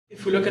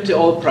If we look at the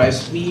oil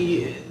price,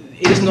 it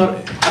is not,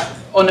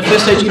 on the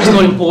first stage, it is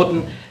not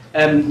important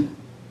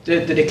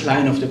the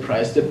decline of the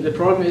price. The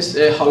problem is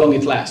how long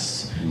it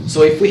lasts.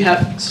 So if we have,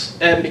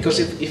 because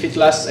if it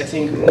lasts, I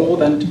think, more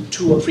than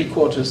 2 or 3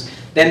 quarters,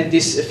 then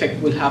this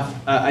effect will have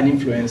an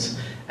influence,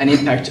 an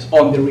impact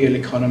on the real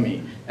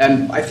economy.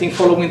 I think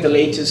following the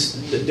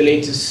latest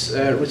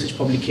research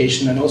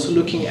publication and also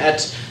looking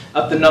at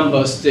the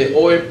numbers, the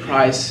oil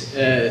price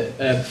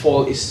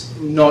fall is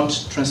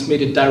not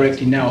transmitted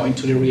directly now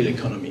into the real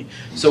economy.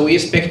 So we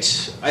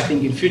expect, I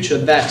think, in future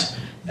that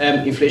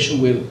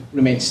inflation will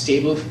remain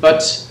stable.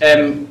 But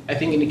I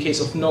think in the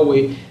case of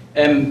Norway,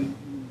 the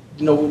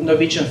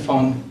Norwegian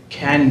fund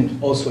can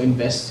also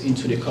invest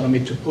into the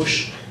economy to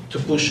push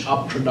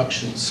up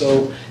production.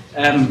 So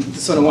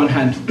this on the one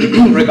hand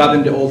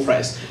regarding the oil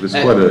price.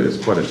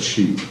 It's quite a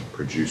cheap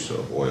producer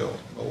of oil,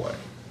 Norway.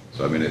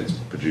 So I mean, it's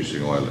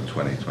producing oil at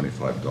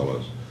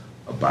 $20–25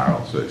 a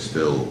barrel, so it's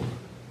still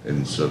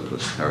in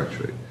surplus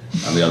territory.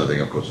 And the other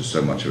thing, of course, is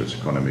so much of its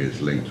economy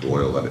is linked to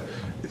oil that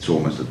it's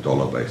almost a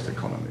dollar-based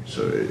economy.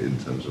 So in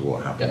terms of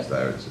what happens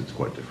there, it's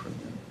quite different.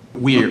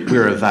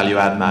 We're a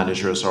value-add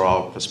manager, so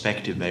our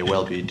perspective may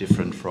well be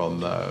different from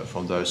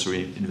those who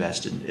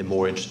invest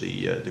more into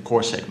the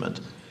core segment.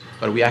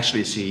 But we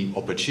actually see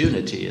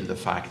opportunity in the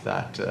fact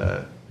that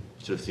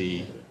sort of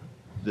the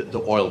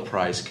oil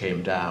price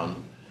came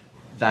down.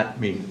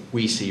 That means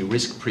we see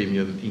risk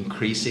premium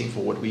increasing for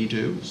what we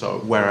do.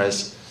 So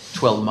whereas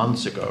 12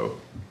 months ago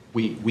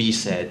we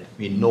said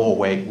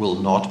Norway will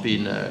not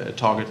be a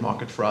target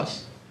market for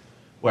us,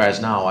 whereas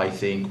now I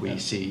think we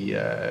see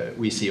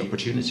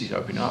opportunities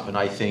opening up, and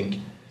I think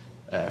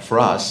for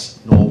us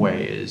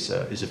Norway is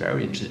a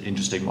very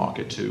interesting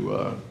market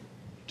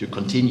to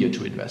continue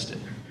to invest in.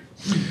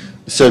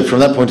 So from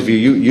that point of view,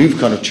 you've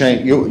kind of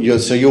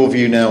changed. So your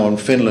view now on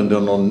Finland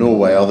and on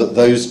Norway are that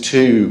those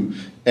two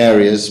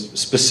areas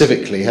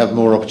specifically have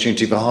more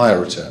opportunity for higher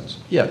returns.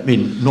 Yeah, I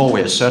mean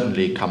Norway has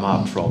certainly come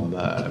up from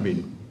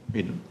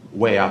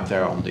way up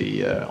there on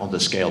the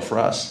scale for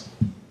us.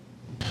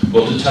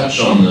 Well, to touch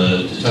on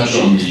the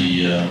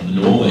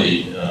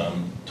Norway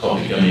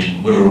topic, I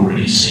mean we're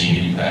already seeing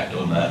an impact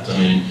on that. I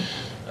mean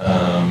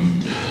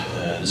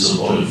there's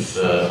a lot of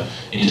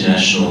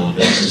international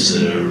investors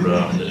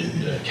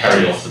that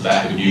carry off the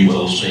back of new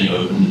wells being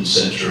opened,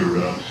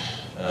 etc.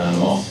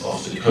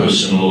 Off the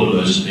coast, and a lot of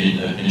those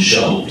have been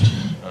shelved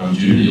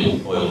due to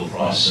the oil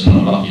price. And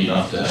I'm lucky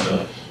enough to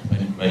have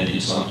maybe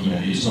it's lucky,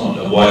 maybe it's not,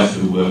 a wife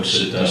who works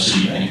at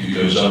Citibank who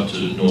goes up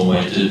to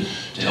Norway to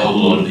help a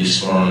lot of these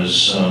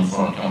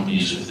foreign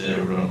companies with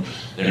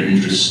their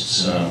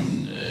interests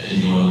in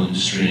the oil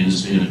industry. And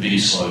there's been a big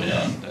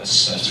slowdown,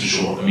 that's for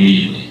sure,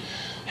 immediately.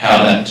 How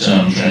that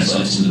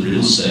translates into the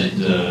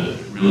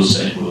real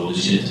estate world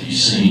is yet to be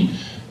seen.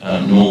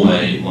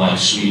 Norway, like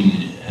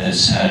Sweden,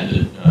 has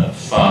had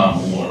far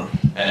more,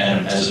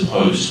 as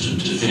opposed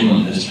to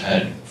Finland, has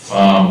had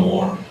far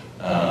more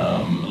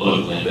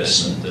local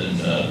investment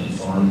than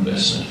foreign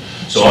investment.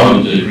 So I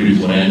would agree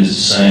with what Anders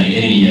is saying.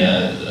 Any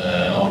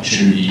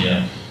opportunity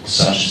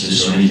such as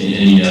this, or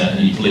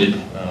any blip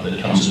that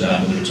comes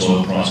about, whether it's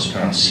oil price or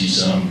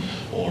currencies,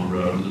 or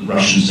the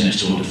Russians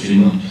next door to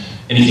Finland,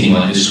 anything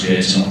like this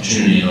creates an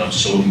opportunity. And I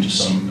was talking to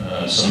some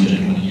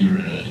gentlemen here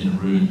in a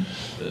room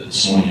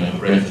this morning over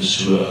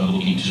breakfast who are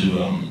looking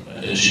to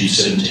achieve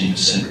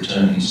 17%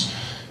 returns.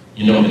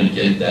 You're not going to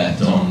get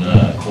that on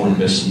core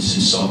investments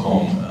in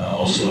Stockholm,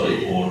 Oslo,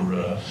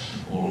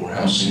 or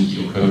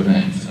Helsinki or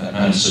Copenhagen for that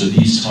matter. So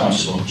these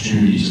types of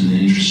opportunities in the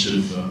interest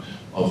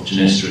of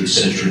Genesta,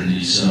 etc., in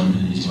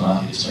these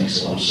markets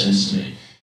makes a lot of sense to me.